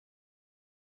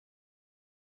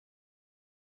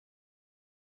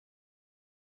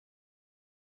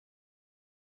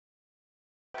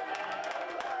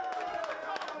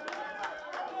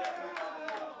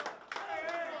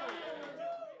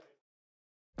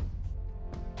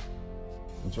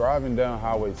Driving down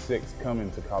Highway 6 coming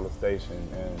to College Station,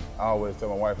 and I always tell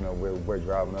my wife, you know, we're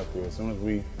driving up here. As soon as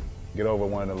we get over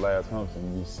one of the last humps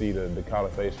and you see the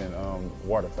College Station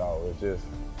water tower, it's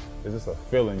just a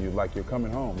feeling like you're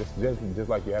coming home. Just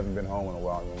like you haven't been home in a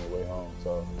while, you're on your way home.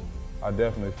 So I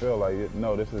definitely feel like,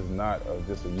 no, this is not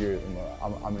just a year. You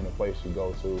know, I'm in a place you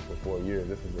go to for 4 years.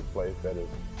 This is a place that is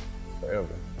forever.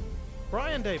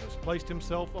 Bryan Davis placed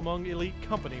himself among elite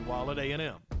company while at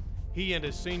A&M. He and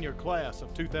his senior class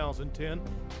of 2010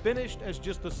 finished as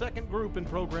just the second group in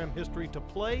program history to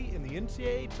play in the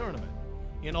NCAA tournament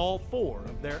in all 4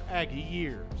 of their Aggie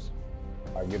years.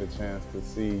 I get a chance to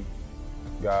see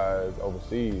guys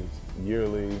overseas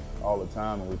yearly, all the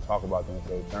time, and we talk about the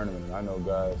NCAA tournament. And I know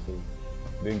guys who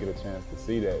didn't get a chance to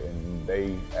see that, and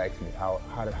they ask me how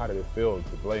did it feel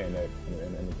to play in that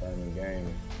in the tournament game.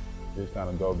 And just kind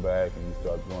of go back and you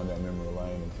start going down memory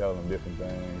lane and tell them different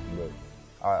things. But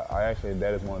I actually,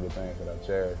 that is one of the things that I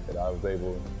cherish, that I was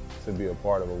able to be a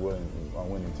part of a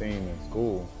winning team in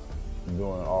school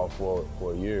during all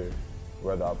 4 years.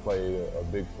 Whether I played a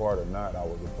big part or not, I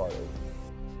was a part of it.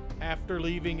 After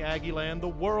leaving Aggieland, the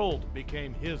world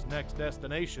became his next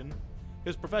destination.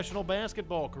 His professional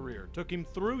basketball career took him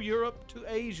through Europe to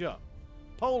Asia.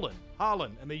 Poland,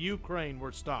 Holland, and the Ukraine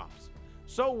were stops.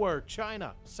 So were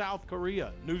China, South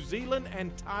Korea, New Zealand,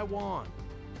 and Taiwan.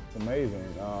 It's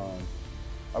amazing.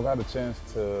 I've got a chance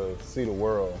to see the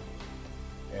world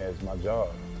as my job.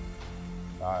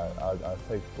 I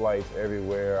take flights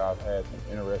everywhere. I've had some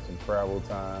interesting travel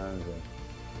times and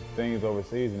things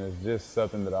overseas, and it's just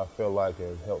something that I feel like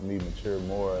has helped me mature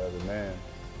more as a man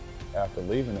after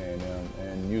leaving A&M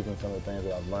and using some of the things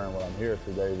that I've learned while I'm here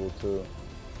to be able to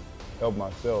help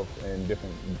myself in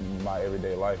my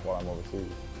everyday life while I'm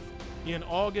overseas. In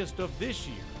August of this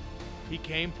year, he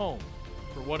came home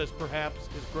for what is perhaps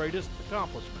his greatest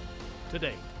accomplishment to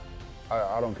date.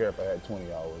 I don't care if I had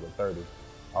 20 hours or 30.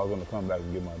 I was going to come back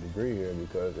and get my degree here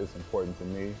because it's important to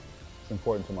me, it's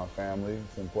important to my family,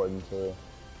 it's important to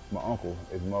my uncle,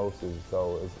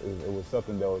 so it was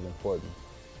something that was important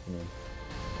to me.